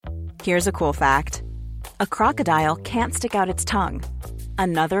Here's a cool fact. A crocodile can't stick out its tongue.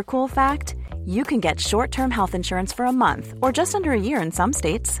 Another cool fact, you can get short-term health insurance for a month or just under a year in some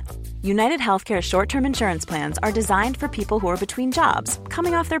states. United Healthcare short-term insurance plans are designed for people who are between jobs,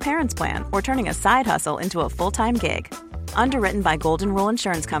 coming off their parents' plan, or turning a side hustle into a full-time gig. Underwritten by Golden Rule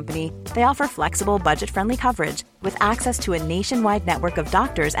Insurance Company, they offer flexible, budget-friendly coverage with access to a nationwide network of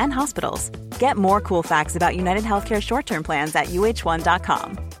doctors and hospitals. Get more cool facts about United Healthcare short-term plans at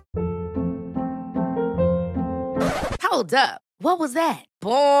uh1.com. Hold up. What was that?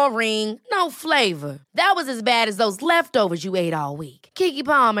 Boring. No flavor. That was as bad as those leftovers you ate all week. Keke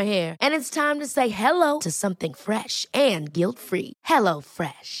Palmer here, and it's time to say hello to something fresh and guilt-free. Hello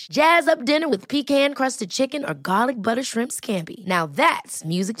Fresh. Jazz up dinner with pecan-crusted chicken or garlic butter shrimp scampi. Now that's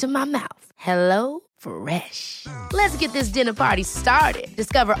music to my mouth. Hello Fresh. Let's get this dinner party started.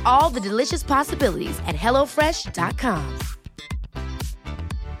 Discover all the delicious possibilities at hellofresh.com.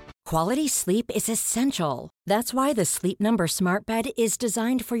 Quality sleep is essential. That's why the Sleep Number Smart Bed is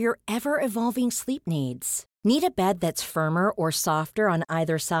designed for your ever-evolving sleep needs. Need a bed that's firmer or softer on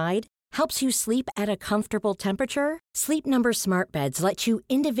either side? Helps you sleep at a comfortable temperature? Sleep Number Smart Beds let you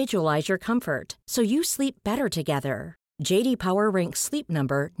individualize your comfort, so you sleep better together. J.D. Power ranks Sleep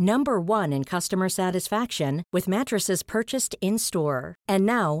Number number 1 in customer satisfaction with mattresses purchased in-store. And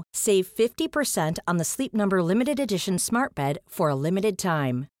now, save 50% on the Sleep Number Limited Edition Smart Bed for a limited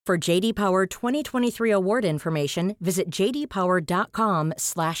time. For J.D. Power 2023 award information, visit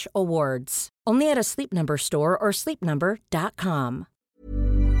jdpower.com/awards. Only at a Sleep Number store or sleepnumber.com.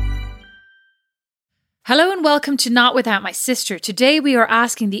 Hello and welcome to Not Without My Sister. Today we are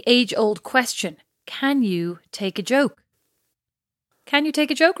asking the age-old question, can you take a joke? Can you take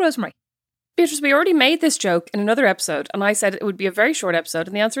a joke, Rosemary? Beatrice, we already made this joke in another episode, and I said it would be a very short episode,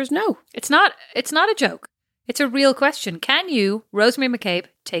 and the answer is no. It's not a joke. It's a real question. Can you, Rosemary McCabe,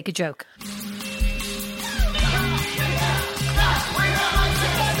 take a joke?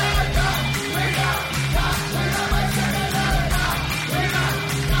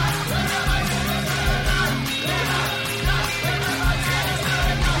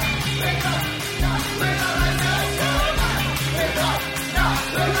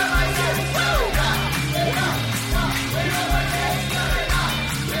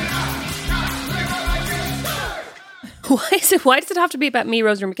 Why does it have to be about me,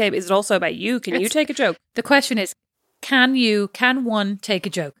 Rosemary McCabe? Is it also about you? Can you take a joke? The question is, can one take a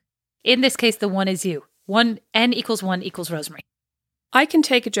joke? In this case, the one is you. N equals 1 equals Rosemary. I can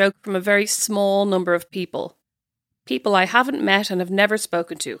take a joke from a very small number of people. People I haven't met and have never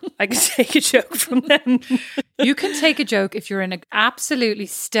spoken to. I can take a joke from them. You can take a joke if you're in an absolutely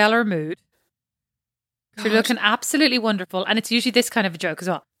stellar mood. If you're looking absolutely wonderful. And it's usually this kind of a joke as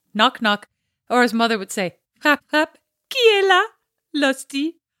well. Knock, knock. Or as mother would say, frap, frap. Qui est là?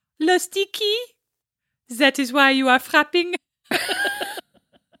 Lusty. Lusty qui? That is why you are frapping. I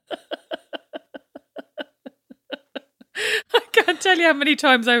can't tell you how many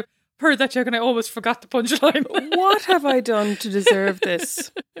times I've heard that joke and I almost forgot the punchline. What have I done to deserve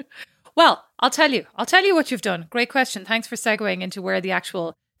this? Well, I'll tell you what you've done. Great question. Thanks for segueing into where the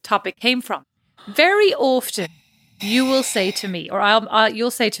actual topic came from. Very often, you will say to me, or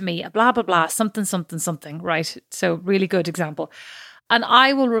you'll say to me, blah, blah, blah, something, something, something, right? So really good example. And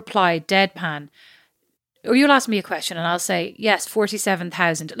I will reply deadpan, or you'll ask me a question and I'll say, yes,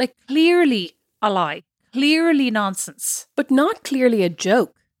 47,000. Like clearly a lie, clearly nonsense. But not clearly a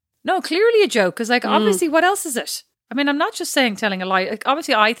joke. No, clearly a joke, because like obviously what else is it? I mean, I'm not just telling a lie. Like,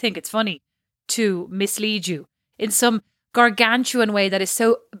 obviously I think it's funny to mislead you in some gargantuan way that is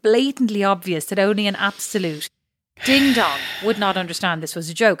so blatantly obvious that only an absolute ding dong would not understand this was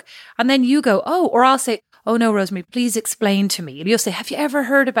a joke. And then you go, oh, or I'll say, oh no, Rosemary, please explain to me. And you'll say, have you ever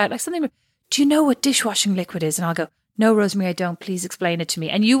heard about like something? Do you know what dishwashing liquid is? And I'll go, no, Rosemary, I don't. Please explain it to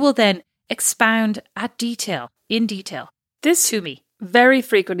me. And you will then expound in detail, this to me. Very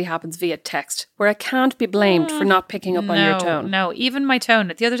frequently happens via text, where I can't be blamed for not picking up on your tone. No, even my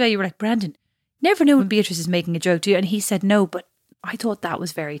tone. The other day you were like, Brandon, never know when Beatrice is making a joke to you. And he said no, but I thought that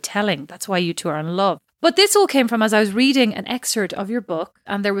was very telling. That's why you two are in love. But this all came from as I was reading an excerpt of your book,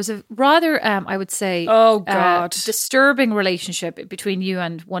 and there was a rather, I would say, disturbing relationship between you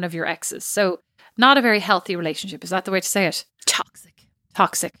and one of your exes. So not a very healthy relationship. Is that the way to say it?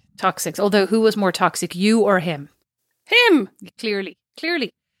 Toxic. Although who was more toxic, you or him? Him. Clearly.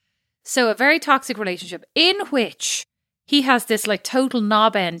 So a very toxic relationship in which he has this like total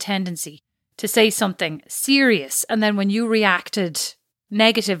knob end tendency to say something serious, and then when you reacted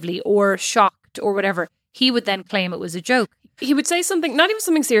negatively or shocked or whatever, he would then claim it was a joke. He would say something, not even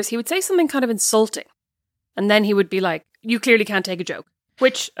something serious, he would say something kind of insulting. And then he would be like, you clearly can't take a joke.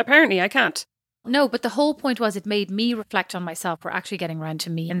 Which apparently I can't. No, but the whole point was it made me reflect on myself. We're actually getting around to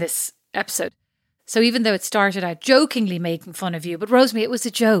me in this episode. So even though it started out jokingly making fun of you, but Rosemary, it was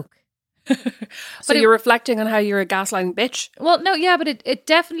a joke. So you're reflecting on how you're a gaslighting bitch? Well, no, yeah, but it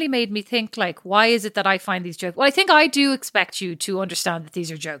definitely made me think, like, why is it that I find these jokes? Well, I think I do expect you to understand that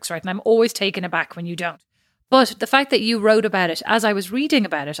these are jokes, right? And I'm always taken aback when you don't. But the fact that you wrote about it, as I was reading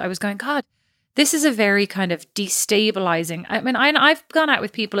about it, I was going, God, this is a very kind of destabilizing. I mean, I've gone out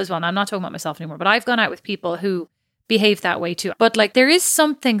with people as well, and I'm not talking about myself anymore, but I've gone out with people who behave that way too. But like, there is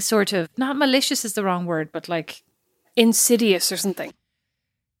something sort of, not malicious is the wrong word, but like insidious or something.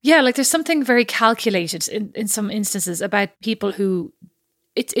 Yeah, like there's something very calculated in some instances about people who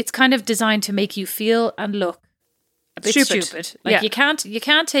it's kind of designed to make you feel and look a bit stupid. Like you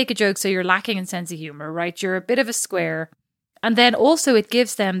can't take a joke, so you're lacking in sense of humor, right? You're a bit of a square. And then also it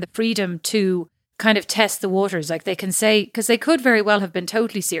gives them the freedom to kind of test the waters. Like they can say, because they could very well have been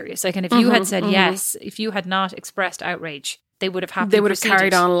totally serious. Like, and if you had said yes, if you had not expressed outrage, they would have happily proceeded.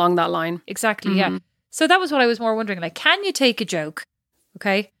 Carried on along that line. Exactly, yeah. So that was what I was more wondering. Like, can you take a joke?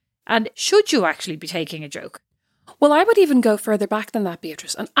 Okay. And should you actually be taking a joke? Well, I would even go further back than that,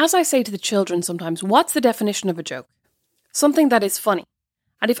 Beatrice. And as I say to the children sometimes, what's the definition of a joke? Something that is funny.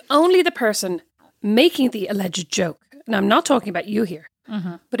 And if only the person making the alleged joke, and I'm not talking about you here,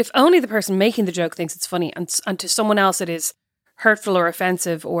 but if only the person making the joke thinks it's funny and to someone else it is hurtful or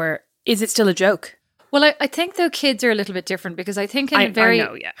offensive, or is it still a joke? Well, I think though kids are a little bit different, because I think I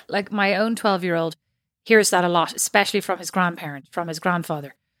know, like my own 12-year-old hears that a lot, especially from his grandparent, from his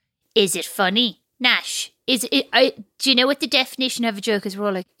grandfather. Is it funny? Nash, is it? Do you know what the definition of a joke is? We're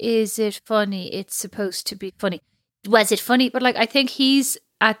all like, is it funny? It's supposed to be funny. Was it funny? But like, I think he's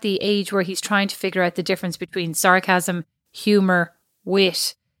at the age where he's trying to figure out the difference between sarcasm, humour,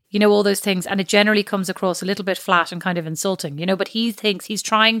 wit, you know, all those things. And it generally comes across a little bit flat and kind of insulting, you know, but he thinks he's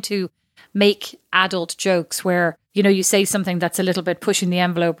trying to make adult jokes where, you know, you say something that's a little bit pushing the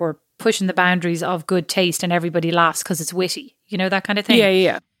envelope or pushing the boundaries of good taste and everybody laughs because it's witty, you know, that kind of thing.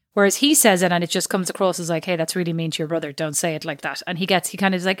 Yeah. Whereas he says it and it just comes across as like, hey, that's really mean to your brother. Don't say it like that. And he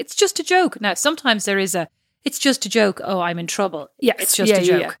kind of is like, it's just a joke. Now, sometimes there is it's just a joke. Oh, I'm in trouble. Yes. It's just a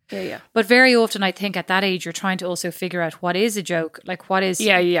joke. Yeah. But very often I think at that age, you're trying to also figure out what is a joke. Like what is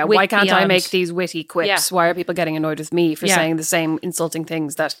Yeah. Why can't I make these witty quips? Yeah. Why are people getting annoyed with me for saying the same insulting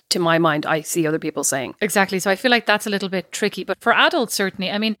things that, to my mind, I see other people saying? Exactly. So I feel like that's a little bit tricky. But for adults,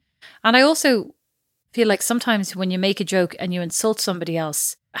 certainly, I mean, and I also feel like sometimes when you make a joke and you insult somebody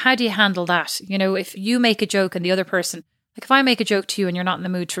else, how do you handle that? You know, if you make a joke and the other person, like if I make a joke to you and you're not in the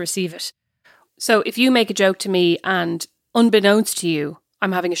mood to receive it. So if you make a joke to me and unbeknownst to you,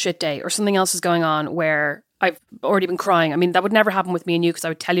 I'm having a shit day or something else is going on where I've already been crying. I mean, that would never happen with me and you because I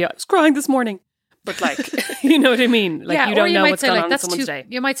would tell you I was crying this morning. But like, you know what I mean? Like you don't know what's going on in someone's day.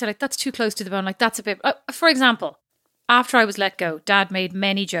 You might say like, that's too close to the bone. Like that's a bit, for example, after I was let go, Dad made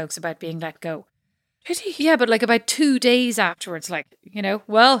many jokes about being let go. Did he? Yeah, but like about 2 days afterwards, like, you know,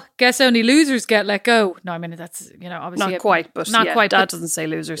 well, guess only losers get let go. No, I mean, that's, you know, obviously. Not quite, but Dad doesn't say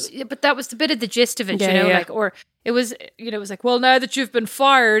losers. But that was the bit of the gist of it, you know, like, or it was, you know, it was like, well, now that you've been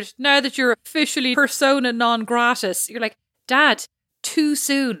fired, now that you're officially persona non gratis, you're like, Dad, too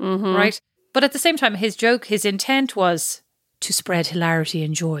soon, right? But at the same time, his intent was to spread hilarity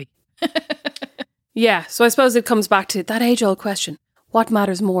and joy. Yeah, so I suppose it comes back to that age-old question. What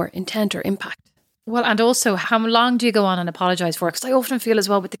matters more, intent or impact? Well, and also, how long do you go on and apologise for? Because I often feel as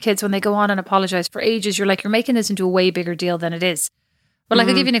well with the kids, when they go on and apologise for ages, you're like, you're making this into a way bigger deal than it is. But like,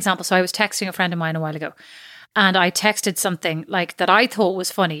 I'll give you an example. So I was texting a friend of mine a while ago, and I texted something like that I thought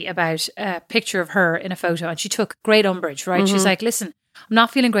was funny about a picture of her in a photo, and she took great umbrage, right? She's like, listen, I'm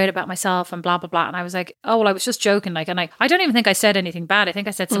not feeling great about myself and blah, blah, blah. And I was like, oh, well, I was just joking. Like, and I don't even think I said anything bad. I think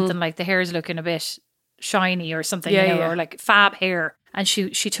I said something like the hair's looking a bit shiny or something, you know, or like fab hair. And she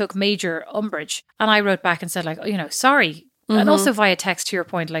took major umbrage. And I wrote back and said like, oh, you know, sorry. And also via text, to your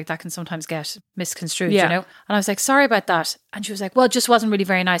point, like that can sometimes get misconstrued, you know? And I was like, sorry about that. And she was like, well, it just wasn't really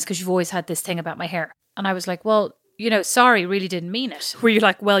very nice because you've always had this thing about my hair. And I was like, well, you know, sorry, really didn't mean it. Were you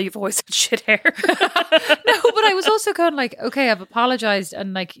like, well, you've always had shit hair? No, but I was also kind of like, okay, I've apologized.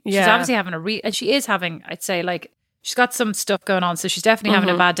 And like, she's obviously having and she is having, I'd say like, she's got some stuff going on. So she's definitely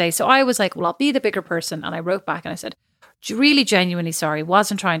having a bad day. So I was like, well, I'll be the bigger person. And I wrote back and I said, really genuinely sorry,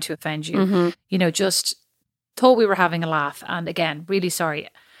 wasn't trying to offend you, you know, just thought we were having a laugh, and again, really sorry.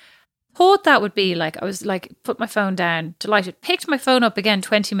 Thought that would be like, I was like, put my phone down, delighted, picked my phone up again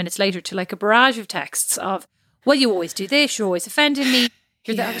 20 minutes later to like a barrage of texts of, well, you always do this, you're always offending me.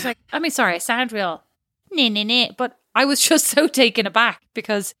 I was like, I mean, sorry, I sound real, nah, but I was just so taken aback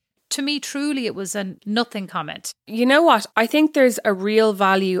because to me, truly, it was a nothing comment. You know what? I think there's a real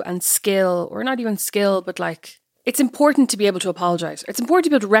value and skill, or not even skill, but like, it's important to be able to apologise. It's important to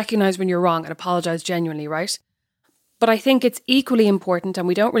be able to recognise when you're wrong and apologise genuinely, right? But I think it's equally important, and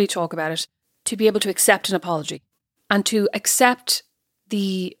we don't really talk about it, to be able to accept an apology and to accept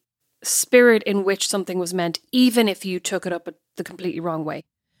the spirit in which something was meant, even if you took it up the completely wrong way.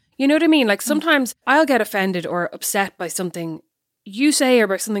 You know what I mean? Like sometimes I'll get offended or upset by something you say or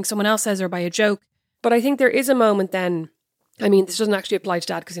by something someone else says or by a joke. But I think there is a moment then, I mean, this doesn't actually apply to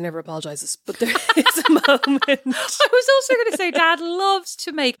Dad because he never apologises, but there is a moment. I was also going to say Dad loves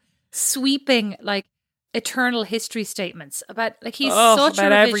to make sweeping, like, eternal history statements about, like, he's such a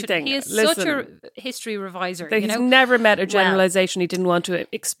revision. Everything. He is such a history reviser. He's never met a generalisation he didn't want to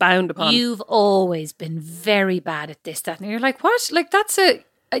expound upon. You've always been very bad at this, that, and you're like, what? Like, that's a,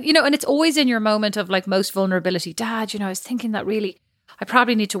 you know, and it's always in your moment of like most vulnerability. Dad, you know, I was thinking that really, I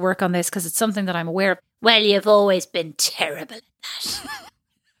probably need to work on this because it's something that I'm aware of. Well, you've always been terrible at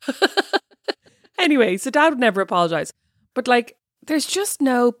that. Anyway, so Dad would never apologise. But like, there's just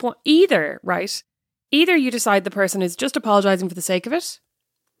no point either, right? Either you decide the person is just apologising for the sake of it,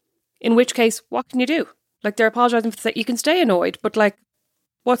 in which case, what can you do? Like, they're apologising for the sake, you can stay annoyed, but like,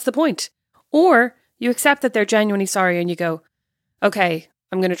 what's the point? Or you accept that they're genuinely sorry and you go, okay,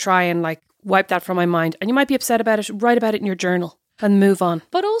 I'm going to try and like wipe that from my mind. And you might be upset about it, write about it in your journal and move on.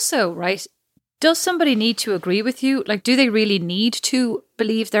 But also, right, does somebody need to agree with you? Like, do they really need to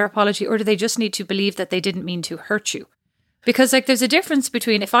believe their apology, or do they just need to believe that they didn't mean to hurt you? Because like, there's a difference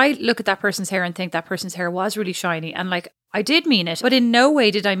between if I look at that person's hair and think that person's hair was really shiny and like, I did mean it, but in no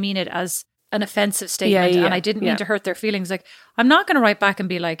way did I mean it as an offensive statement and I didn't mean to hurt their feelings. Like, I'm not going to write back and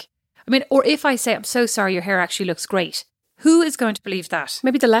be like, I mean, or if I say, I'm so sorry, your hair actually looks great. Who is going to believe that?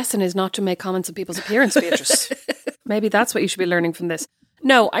 Maybe the lesson is not to make comments on people's appearance, Beatrice. Maybe that's what you should be learning from this.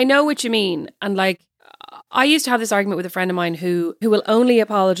 No, I know what you mean. And like, I used to have this argument with a friend of mine who will only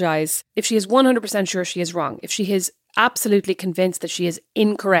apologise if she is 100% sure she is wrong. If she is absolutely convinced that she is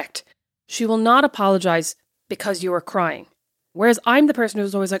incorrect, she will not apologise because you are crying. Whereas I'm the person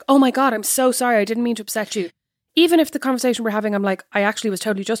who's always like, oh my God, I'm so sorry, I didn't mean to upset you. Even if the conversation we're having, I'm like, I actually was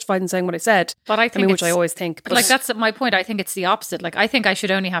totally justified in saying what I said. But I think which I always think. But like, that's my point. I think it's the opposite. Like, I think I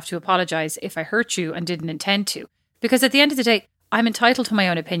should only have to apologise if I hurt you and didn't intend to. Because at the end of the day, I'm entitled to my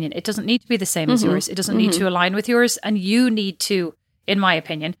own opinion. It doesn't need to be the same as yours. It doesn't need to align with yours. And you need to, in my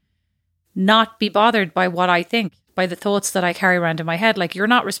opinion, not be bothered by what I think, by the thoughts that I carry around in my head. Like, you're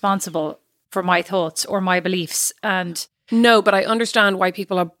not responsible for my thoughts or my beliefs. And no, but I understand why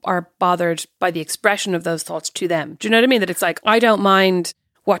people are bothered by the expression of those thoughts to them. Do you know what I mean? That it's like, I don't mind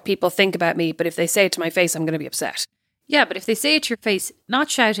what people think about me, but if they say it to my face, I'm going to be upset. Yeah, but if they say it to your face, not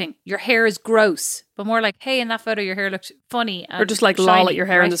shouting, your hair is gross, but more like, hey, in that photo, your hair looked funny. And or just like, shiny, lol at your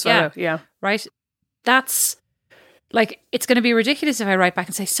hair right? in this photo. Yeah. Right? That's like, it's going to be ridiculous if I write back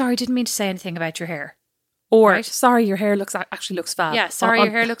and say, sorry, didn't mean to say anything about your hair. Or, sorry, your hair actually looks fab. Yeah, sorry,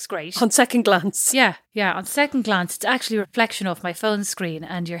 your hair looks great. On second glance. Yeah, on second glance, it's actually a reflection of my phone screen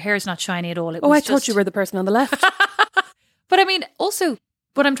and your hair's not shiny at all. I thought you were the person on the left. But I mean, also,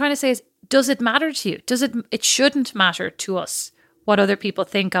 what I'm trying to say is, does it matter to you? It shouldn't matter to us what other people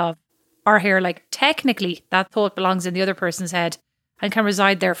think of our hair. Like, technically, that thought belongs in the other person's head and can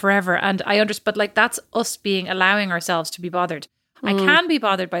reside there forever. And I understand, but like, that's us allowing ourselves to be bothered. I can be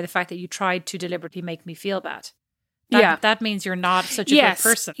bothered by the fact that you tried to deliberately make me feel bad. That means you're not such a good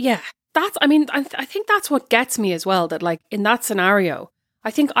person. Yeah. I think that's what gets me as well, that like in that scenario,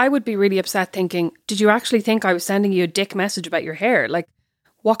 I think I would be really upset thinking, did you actually think I was sending you a dick message about your hair? Like,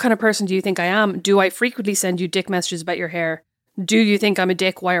 what kind of person do you think I am? Do I frequently send you dick messages about your hair? Do you think I'm a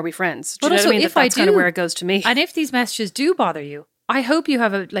dick? Why are we friends? Do you know what I mean? That's kind of where it goes to me. And if these messages do bother you, I hope you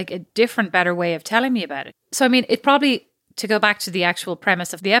have a different, better way of telling me about it. So, I mean, it probably, to go back to the actual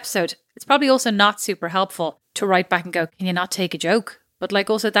premise of the episode, it's probably also not super helpful to write back and go, can you not take a joke? But like,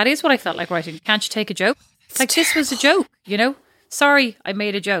 also, that is what I felt like writing. Can't you take a joke? Like, this was a joke, you know? Sorry, I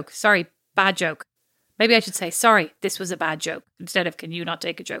made a joke. Sorry, bad joke. Maybe I should say, sorry, this was a bad joke, instead of, can you not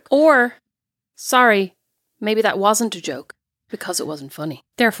take a joke? Or, sorry, maybe that wasn't a joke because it wasn't funny.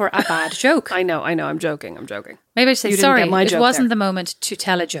 Therefore, a bad joke. I know, I'm joking. Maybe I should say, sorry, it wasn't the moment to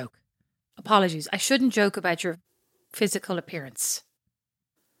tell a joke. Apologies, I shouldn't joke about your physical appearance.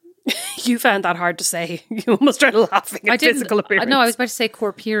 You found that hard to say. You almost started laughing at physical appearance. No, I was about to say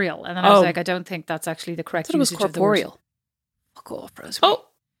corporeal, and then I was like, I don't think that's actually the correct usage of the word. Corporeal. Fuck off, Rosemary. Oh,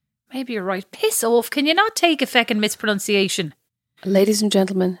 maybe you're right. Piss off. Can you not take a feckin' mispronunciation? Ladies and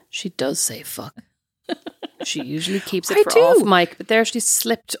gentlemen, she does say fuck. She usually keeps it off mic, but there she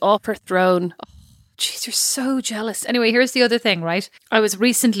slipped off her throne. Jeez, you're so jealous. Anyway, here's the other thing, right? I was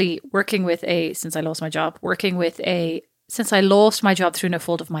recently working with since I lost my job through no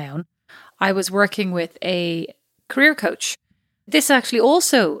fault of my own, I was working with a career coach. This actually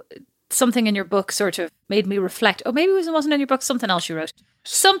also, something in your book sort of made me reflect. Oh, maybe it wasn't in your book, something else you wrote.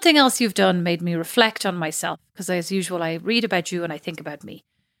 Something else you've done made me reflect on myself. Because as usual, I read about you and I think about me.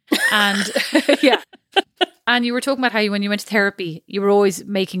 And yeah. And you were talking about how when you went to therapy, you were always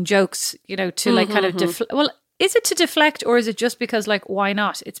making jokes, to like kind of deflect. Well, is it to deflect or is it just because like, why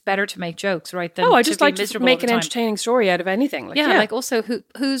not? It's better to make jokes, right? Than I just to like to make an entertaining story out of anything. Like, yeah, like also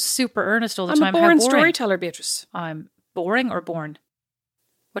who's super earnest all the time? I'm a boring storyteller, Beatrice. I'm boring or born?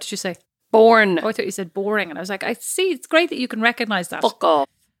 What did you say? Born. Oh, I thought you said boring. And I was like, I see, it's great that you can recognise that. Fuck off.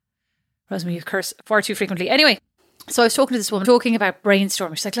 Rosemary, you curse far too frequently. Anyway. So I was talking to this woman, talking about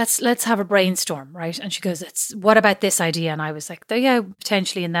brainstorming. She's like, let's have a brainstorm, right? And she goes, what about this idea? And I was like, yeah,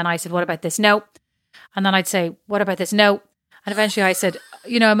 potentially. And then I said, what about this? No. And then I'd say, what about this? No. And eventually I said,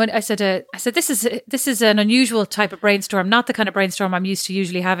 I said, this is an unusual type of brainstorm, not the kind of brainstorm I'm used to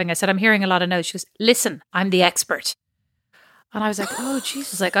usually having. I said, I'm hearing a lot of no's. She goes, listen, I'm the expert. And I was like, oh,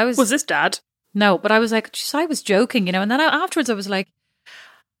 Jesus. Like was this Dad? No, but I was like, geez, I was joking, And then afterwards I was like,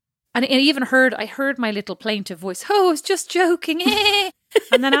 and I heard my little plaintive voice, oh, I was just joking.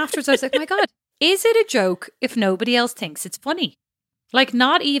 And then afterwards I was like, my God, is it a joke if nobody else thinks it's funny? Like,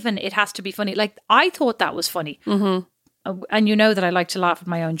 not even it has to be funny. Like, I thought that was funny. Mm-hmm. And you know that I like to laugh at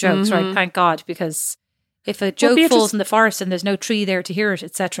my own jokes, right? Thank God, because if a joke falls in the forest and there's no tree there to hear it,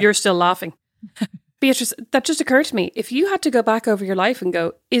 etc. You're still laughing. Beatrice, that just occurred to me. If you had to go back over your life and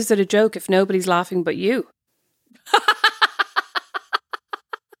go, is it a joke if nobody's laughing but you?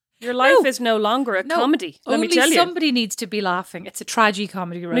 Your life is no longer a comedy. Let me tell you. Somebody needs to be laughing. It's a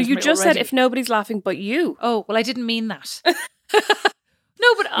tragicomedy. No, you just said if nobody's laughing but you. Oh, well, I didn't mean that.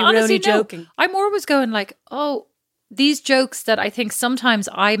 No, but honestly, only joking. I'm always going like, oh, these jokes that I think sometimes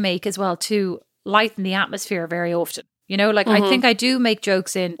I make as well to lighten the atmosphere very often. I think I do make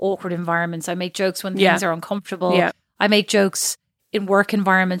jokes in awkward environments. I make jokes when things are uncomfortable. Yeah. I make jokes in work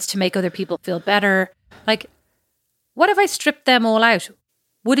environments to make other people feel better. Like, what if I stripped them all out?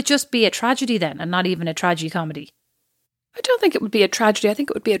 Would it just be a tragedy then and not even a tragicomedy? I don't think it would be a tragedy. I think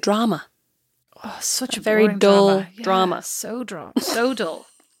it would be a drama. Oh, such a very dull drama. Yeah, so dull.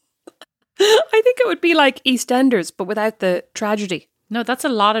 I think it would be like EastEnders, but without the tragedy. No, that's a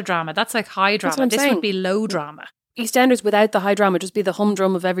lot of drama. That's like high drama. This would be low drama. EastEnders without the high drama, just be the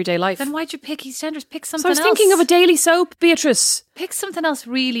humdrum of everyday life. Then why'd you pick EastEnders? Pick something else. I was thinking of a daily soap, Beatrice. Pick something else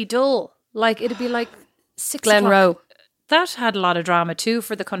really dull. Like, it'd be like 6 Glenroe. That had a lot of drama too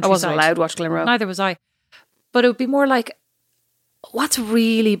for the countryside. I wasn't allowed to watch Glenroe. Neither was I. But it would be more like, what's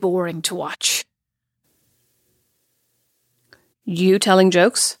really boring to watch? You telling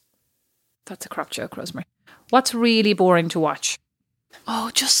jokes? That's a crap joke, Rosemary. What's really boring to watch?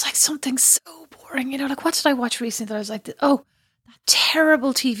 Oh, just like something so boring. Like what did I watch recently that I was like, oh, that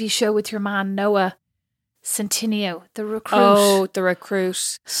terrible TV show with your man Noah Centineo, The Recruit. Oh, The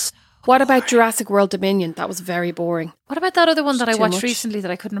Recruit. What about Jurassic World Dominion? That was very boring. What about that other one that I watched recently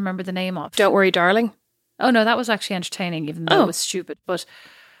that I couldn't remember the name of? Don't Worry, Darling. Oh, no, that was actually entertaining, even though it was stupid. But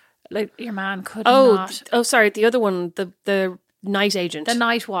like your man could not. Oh, sorry, the other one, the Night Agent. The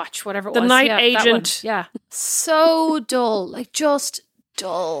Night Watch, whatever it was. The Night Agent. Yeah. So dull. Like, just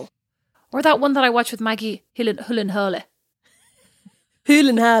dull. Or that one that I watched with Maggie Hulenhale.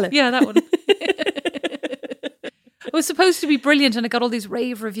 Hulenhale. Yeah, that one. It was supposed to be brilliant and it got all these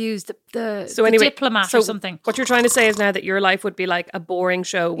rave reviews. The Diplomat or something. What you're trying to say is now that your life would be like a boring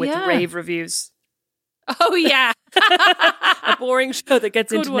show with rave reviews. Oh, yeah. A boring show that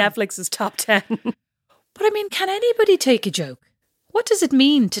gets into Netflix's top 10. But I mean, can anybody take a joke? What does it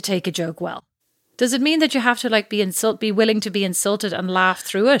mean to take a joke well? Does it mean that you have to like be willing to be insulted and laugh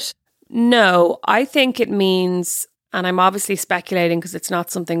through it? No, I think it means, and I'm obviously speculating because it's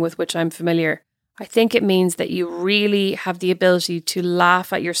not something with which I'm familiar, I think it means that you really have the ability to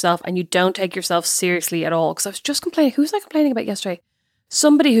laugh at yourself and you don't take yourself seriously at all. Because I was just complaining, who was I complaining about yesterday?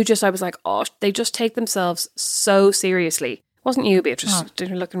 Somebody who I was like, oh, they just take themselves so seriously. It wasn't you, Beatrice. Oh.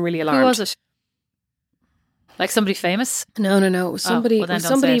 You're looking really alarmed. Who was it? Like somebody famous? No. It was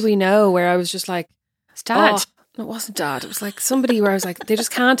somebody we know where I was just like, it's Dad. Oh, no, it wasn't Dad. It was like somebody where I was like, they just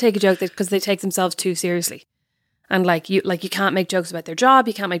can't take a joke because they take themselves too seriously. And you can't make jokes about their job,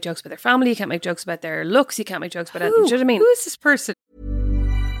 you can't make jokes about their family, you can't make jokes about their looks, you can't make jokes about anything. Do you know what I mean? Who is this person?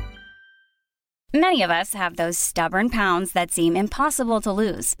 Many of us have those stubborn pounds that seem impossible to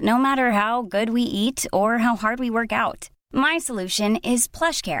lose, no matter how good we eat or how hard we work out. My solution is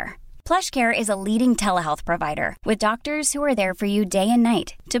PlushCare. PlushCare is a leading telehealth provider with doctors who are there for you day and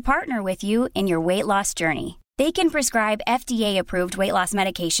night to partner with you in your weight loss journey. They can prescribe FDA-approved weight loss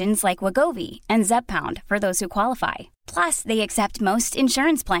medications like Wegovy and Zepbound for those who qualify. Plus, they accept most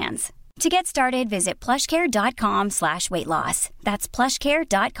insurance plans. To get started, visit plushcare.com/weight loss. That's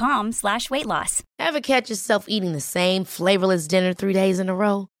plushcare.com/weight loss. Ever catch yourself eating the same flavorless dinner 3 days in a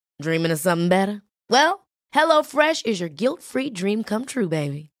row? Dreaming of something better? Well, HelloFresh is your guilt-free dream come true,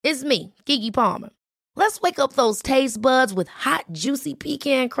 baby. It's me, Keke Palmer. Let's wake up those taste buds with hot, juicy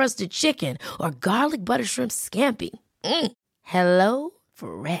pecan-crusted chicken or garlic butter shrimp scampi. Hello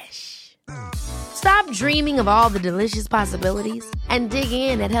Fresh. Stop dreaming of all the delicious possibilities and dig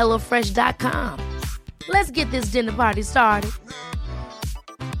in at HelloFresh.com. Let's get this dinner party started.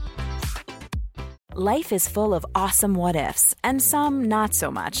 Life is full of awesome what-ifs, and some not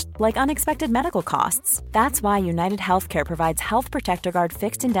so much, like unexpected medical costs. That's why United Healthcare provides Health Protector Guard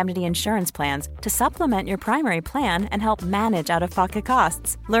fixed indemnity insurance plans to supplement your primary plan and help manage out-of-pocket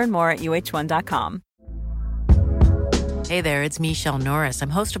costs. Learn more at UH1.com. Hey there, it's Michelle Norris.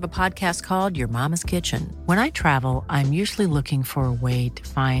 I'm host of a podcast called Your Mama's Kitchen. When I travel, I'm usually looking for a way to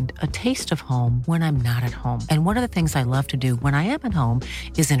find a taste of home when I'm not at home. And one of the things I love to do when I am at home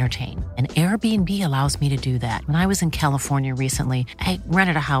is entertain. And Airbnb allows me to do that. When I was in California recently, I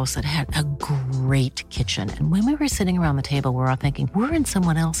rented a house that had a great kitchen. And when we were sitting around the table, we're all thinking, we're in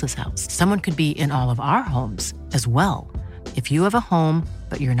someone else's house. Someone could be in all of our homes as well. If you have a home,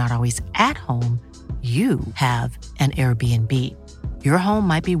 but you're not always at home, you have an Airbnb. Your home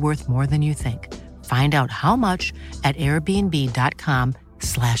might be worth more than you think. Find out how much at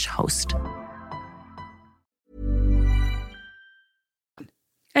airbnb.com/host.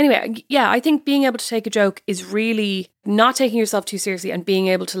 Anyway, yeah, I think being able to take a joke is really not taking yourself too seriously and being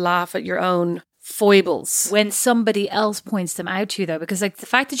able to laugh at your own foibles. When somebody else points them out to you, though, because like the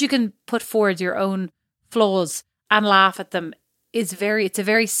fact that you can put forward your own flaws and laugh at them it's a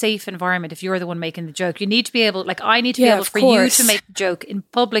very safe environment if you're the one making the joke. You need to be able, like I need to be able for you to make the joke in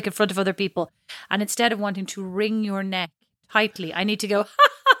public in front of other people. And instead of wanting to wring your neck tightly, I need to go, ha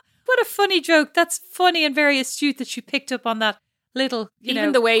ha, what a funny joke. That's funny and very astute that you picked up on that little,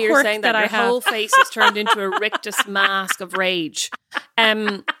 Even the way you're saying that your whole face is turned into a rictus mask of rage.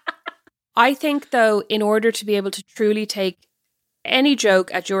 I think though, in order to be able to truly take any joke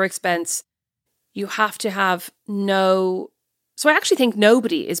at your expense, you have to have So I actually think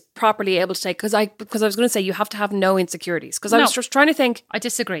nobody is properly able to take, because I was going to say you have to have no insecurities. Because I was just trying to think. I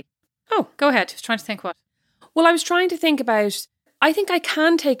disagree. Oh, go ahead. I was trying to think what? Well, I was trying to think about, I think I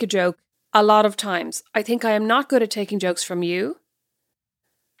can take a joke a lot of times. I think I am not good at taking jokes from you.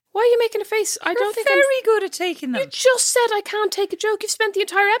 Why are you making a face? I don't think very good at taking them. You just said I can't take a joke. You've spent the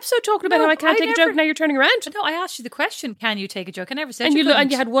entire episode talking about how I can't take a joke. Now you're turning around. No, I asked you the question, can you take a joke? I never said and you couldn't.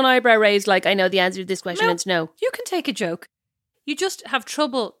 And you had one eyebrow raised like, I know the answer to this question. It's no. You can take a joke. You just have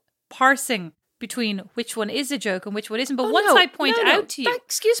trouble parsing between which one is a joke and which one isn't. But I point out to you,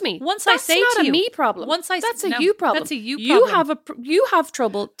 excuse me, I say to you, that's not a me problem. That's a you problem. That's a you problem. You have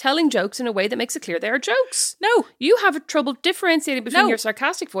trouble telling jokes in a way that makes it clear they are jokes. No, you have trouble differentiating between your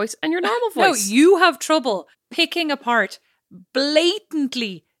sarcastic voice and your normal voice. No, you have trouble picking apart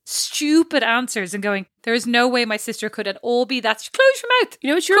blatantly stupid answers and going, there is no way my sister could at all be that. Close your mouth. You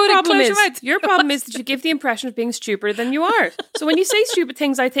know what your problem is? Your problem is that you give the impression of being stupider than you are. So when you say stupid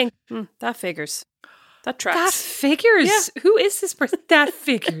things, I think, that figures. That tracks. That figures? Yeah. Who is this person? That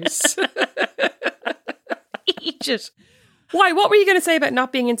figures. Eat it. Why? What were you going to say about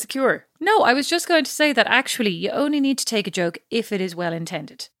not being insecure? No, I was just going to say that actually you only need to take a joke if it is well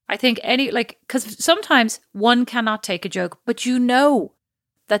intended. I think because sometimes one cannot take a joke, but you know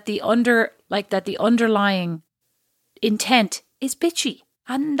that the underlying intent is bitchy.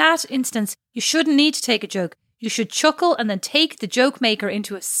 And in that instance, you shouldn't need to take a joke. You should chuckle and then take the joke maker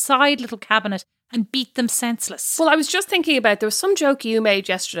into a side little cabinet and beat them senseless. Well, I was just thinking about, there was some joke you made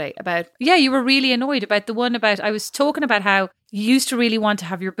yesterday about... Yeah, you were really annoyed about the one about, I was talking about how you used to really want to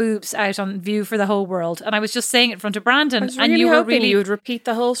have your boobs out on view for the whole world. And I was just saying it in front of Brandon. I was really hoping you would repeat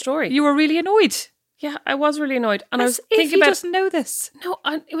the whole story. You were really annoyed. Yeah, I was really annoyed. And I was thinking thinking about... he doesn't know this. No,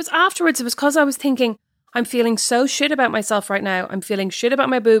 it was afterwards. It was because I was thinking, I'm feeling so shit about myself right now. I'm feeling shit about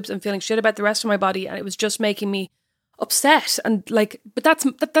my boobs. I'm feeling shit about the rest of my body. And it was just making me upset. And but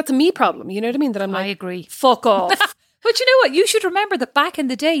that's a me problem. You know what I mean? That I'm like, I agree. Fuck off. But you know what? You should remember that back in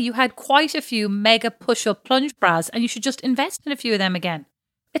the day, you had quite a few mega push-up plunge bras and you should just invest in a few of them again.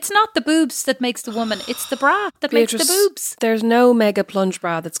 It's not the boobs that makes the woman, it's the bra that makes the boobs. There's no mega plunge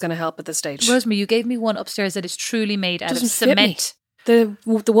bra that's going to help at this stage. Rosemary, you gave me one upstairs that is truly made out of cement. The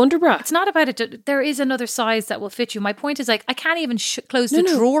Wonder Bra. It's not about it. There is another size that will fit you. My point is like, I can't even close the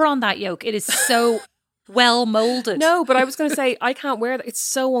drawer on that yoke. It is so well molded. No, but I was going to say, I can't wear that. It's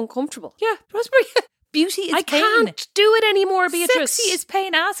so uncomfortable. Yeah, Rosemary, beauty is I pain. can't do it anymore, Beatrice. Sexy is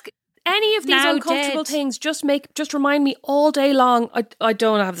pain. Ask any of these now uncomfortable dead. things. Just remind me all day long. I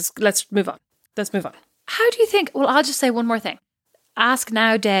don't have this. Let's move on. How do you think? Well, I'll just say one more thing. Ask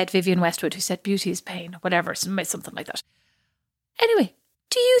now dead Vivienne Westwood, who said beauty is pain, whatever, something like that. Anyway,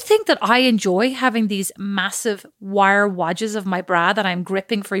 do you think that I enjoy having these massive wire wadges of my bra that I'm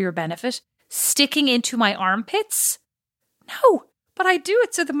gripping for your benefit sticking into my armpits? No, but I do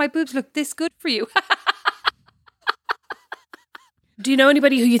it so that my boobs look this good for you. Do you know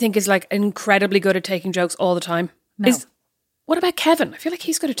anybody who you think is like incredibly good at taking jokes all the time? No. What about Kevin? I feel like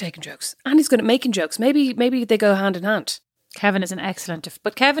he's good at taking jokes and he's good at making jokes. Maybe they go hand in hand. Kevin is an excellent,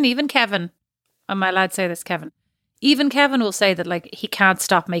 but even Kevin, am I allowed to say this, Kevin? Even Kevin will say that like he can't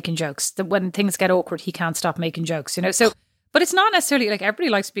stop making jokes. That when things get awkward, he can't stop making jokes. You know, so but it's not necessarily like everybody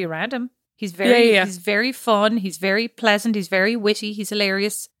likes to be around him. He's very, he's very fun. He's very pleasant. He's very witty. He's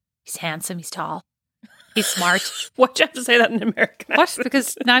hilarious. He's handsome. He's tall. He's smart. Why'd you have to say that in American? What?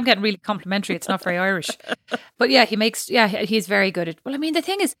 Because now I'm getting really complimentary. It's not very Irish. But yeah, he's very good at. Well, I mean, the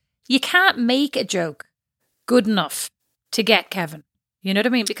thing is, you can't make a joke good enough to get Kevin. You know what I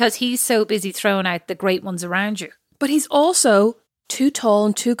mean? Because he's so busy throwing out the great ones around you. But he's also too tall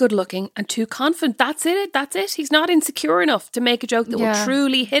and too good looking and too confident. That's it. He's not insecure enough to make a joke that will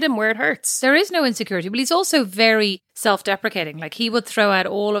truly hit him where it hurts. There is no insecurity. But he's also very self-deprecating. Like he would throw out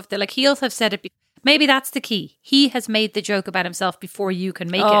all of the, like he'll have said it. Maybe that's the key. He has made the joke about himself before you can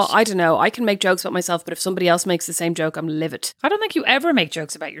make it. Oh, I don't know. I can make jokes about myself, but if somebody else makes the same joke, I'm livid. I don't think you ever make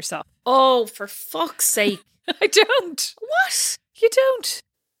jokes about yourself. Oh, for fuck's sake. I don't. What? You don't.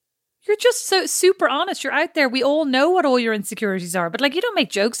 You're just so super honest. You're out there. We all know what all your insecurities are, but like you don't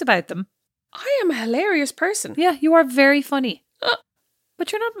make jokes about them. I am a hilarious person. Yeah, you are very funny.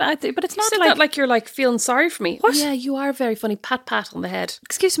 But you're not. But it's not like you're like feeling sorry for me. What? Yeah, you are very funny. Pat on the head.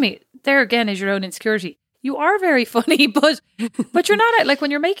 Excuse me. There again is your own insecurity. You are very funny, but you're not like when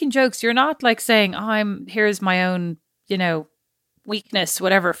you're making jokes. You're not like saying, here's my own, weakness,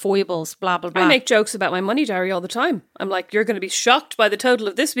 whatever, foibles, blah, blah, blah. I make jokes about my money diary all the time. I'm like, you're going to be shocked by the total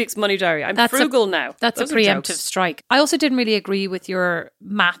of this week's money diary. I'm frugal now. That's a preemptive strike. I also didn't really agree with your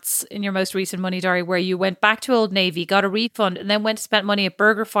maths in your most recent money diary where you went back to Old Navy, got a refund, and then went to spend money at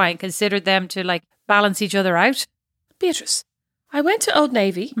BurgerFi and considered them to like balance each other out. Beatrice, I went to Old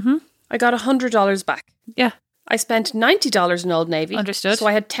Navy. Mm-hmm. I got $100 back. Yeah. I spent $90 in Old Navy. Understood. So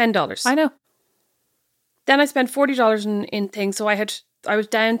I had $10. I know. Then I spent $40 in things, so I was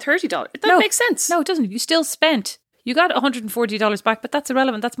down $30. That makes sense. No, it doesn't. You still spent. You got $140 back, but that's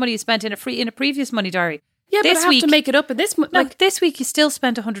irrelevant. That's money you spent in a previous money diary. Yeah, but I have to make it up in this. This week you still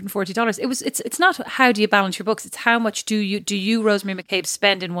spent $140. It's not how do you balance your books. It's how much do you Rosemary McCabe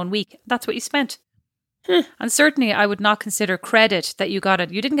spend in 1 week. That's what you spent. And certainly I would not consider credit that you got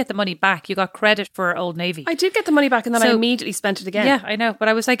it. You didn't get the money back. You got credit for Old Navy. I did get the money back and then I immediately spent it again. Yeah, I know. But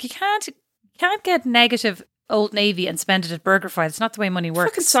I was like, you can't get negative Old Navy and spend it at BurgerFi. It's not the way money works.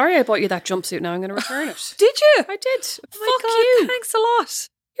 Fucking sorry I bought you that jumpsuit now. I'm going to return it. Did you? I did. Oh Fuck you. Thanks a lot.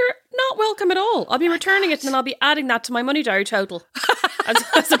 You're not welcome at all. I'll be returning it and then I'll be adding that to my money diary total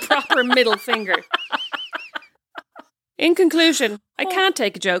as a proper middle finger. In conclusion, I can't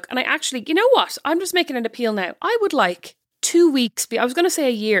take a joke and I actually, you know what? I'm just making an appeal now. I would like 2 weeks, I was going to say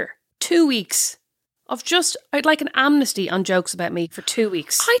a year, 2 weeks of I'd like an amnesty on jokes about me for 2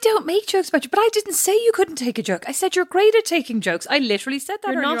 weeks. I don't make jokes about you, but I didn't say you couldn't take a joke. I said you're great at taking jokes. I literally said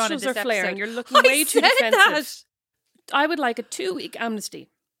that Your earlier nostrils on in this are flaring. episode. You're looking way too defensive. That. I would like a 2-week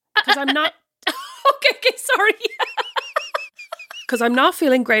amnesty because I'm not... okay, sorry. Because I'm not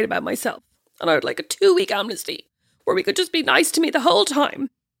feeling great about myself. And I would like a 2-week amnesty where we could just be nice to me the whole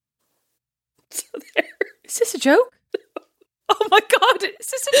time. So there. Is this a joke? Oh my God, is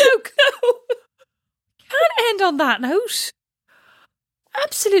this a joke? No. Can't end on that note.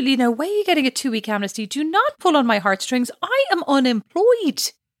 Absolutely no way you're getting a 2-week amnesty. Do not pull on my heartstrings. I am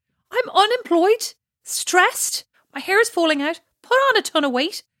unemployed. I'm unemployed, stressed. My hair is falling out. Put on a ton of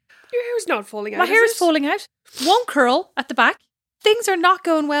weight. Your hair's not falling out. My hair is falling out. One curl at the back. Things are not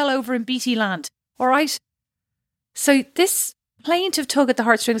going well over in BT land. All right. So this plaintive tug at the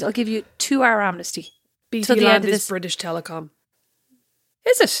heartstrings, I'll give you 2-hour amnesty. BT land is British Telecom.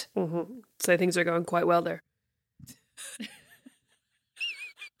 Is it? Mm-hmm. So things are going quite well there.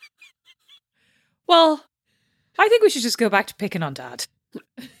 Well, I think we should just go back to picking on Dad.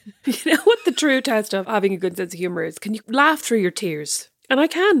 You know what the true test of having a good sense of humour is? Can you laugh through your tears? And I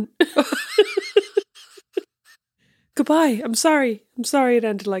can. Because Goodbye. I'm sorry it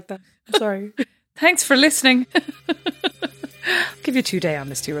ended like that. I'm sorry. Thanks for listening. I'll give you a 2-day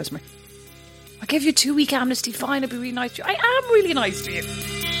amnesty, Rosemary. I'll give you a 2-week amnesty. Fine, I'll be really nice to you. I am really nice to you.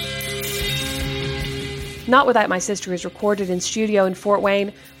 Not Without My Sister is recorded in studio in Fort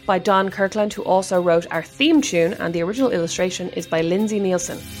Wayne by Don Kirkland, who also wrote our theme tune, and the original illustration is by Lindsay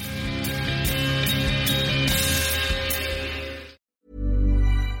Nielsen.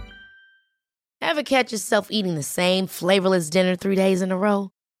 Ever catch yourself eating the same flavorless dinner 3 days in a row?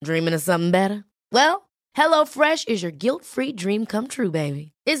 Dreaming of something better? Well, HelloFresh is your guilt-free dream come true,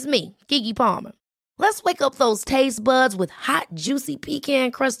 baby. It's me, Keke Palmer. Let's wake up those taste buds with hot, juicy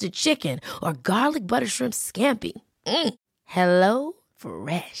pecan-crusted chicken or garlic butter shrimp scampi. Hello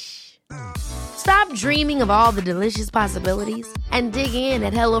Fresh. Stop dreaming of all the delicious possibilities and dig in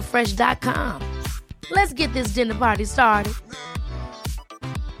at HelloFresh.com. Let's get this dinner party started.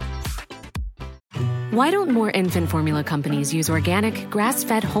 Why don't more infant formula companies use organic,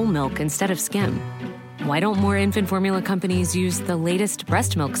 grass-fed whole milk instead of skim? Why don't more infant formula companies use the latest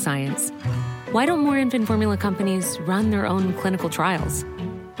breast milk science? Why don't more infant formula companies run their own clinical trials?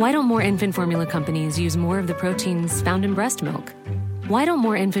 Why don't more infant formula companies use more of the proteins found in breast milk? Why don't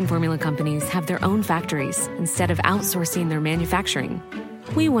more infant formula companies have their own factories instead of outsourcing their manufacturing?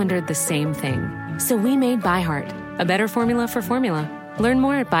 We wondered the same thing. So we made ByHeart, a better formula for formula. Learn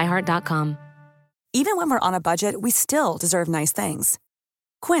more at byheart.com. Even when we're on a budget, we still deserve nice things.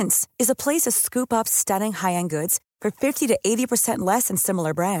 Quince is a place to scoop up stunning high-end goods for 50 to 80% less than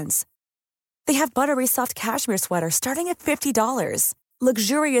similar brands. They have buttery soft cashmere sweaters starting at $50,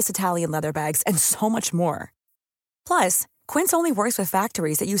 luxurious Italian leather bags, and so much more. Plus, Quince only works with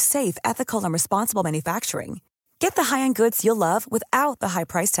factories that use safe, ethical, and responsible manufacturing. Get the high-end goods you'll love without the high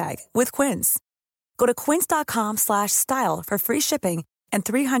price tag with Quince. Go to quince.com/style for free shipping and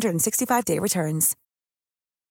 365-day returns.